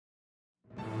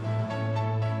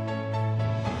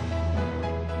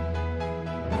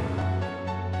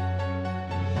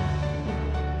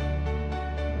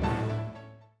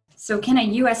So can a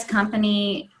U.S.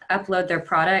 company upload their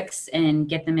products and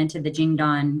get them into the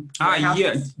Jingdon Yeah,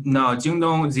 warehouses? no,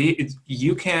 Jingdong,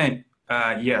 you can,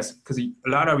 yes, because a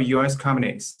lot of US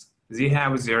companies, they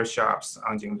have their shops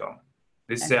on Jingdong.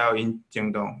 They Okay. sell in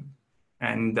Jingdong.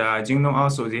 And Jingdong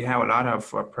also, they have a lot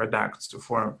of products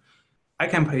for, I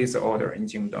can place an order in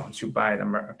Jingdong to buy the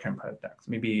American products.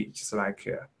 Maybe just like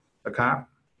a cup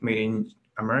made in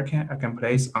America, I can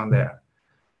place on there.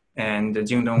 And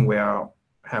Jingdong will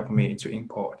help me to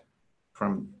import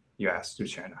from US to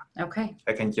China. Okay.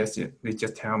 They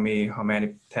just tell me how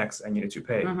many tax I needed to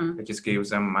pay. Mm-hmm. I just give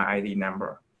them my ID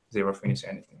number. They will finish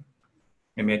anything.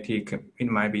 It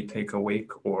might be take a week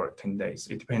or 10 days.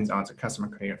 It depends on the customer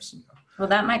clearance. Well,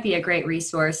 that might be a great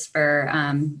resource for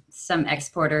some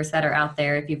exporters that are out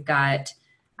there. If you've got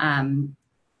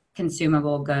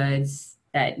consumable goods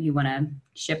that you want to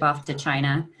ship off to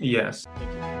China. Yes.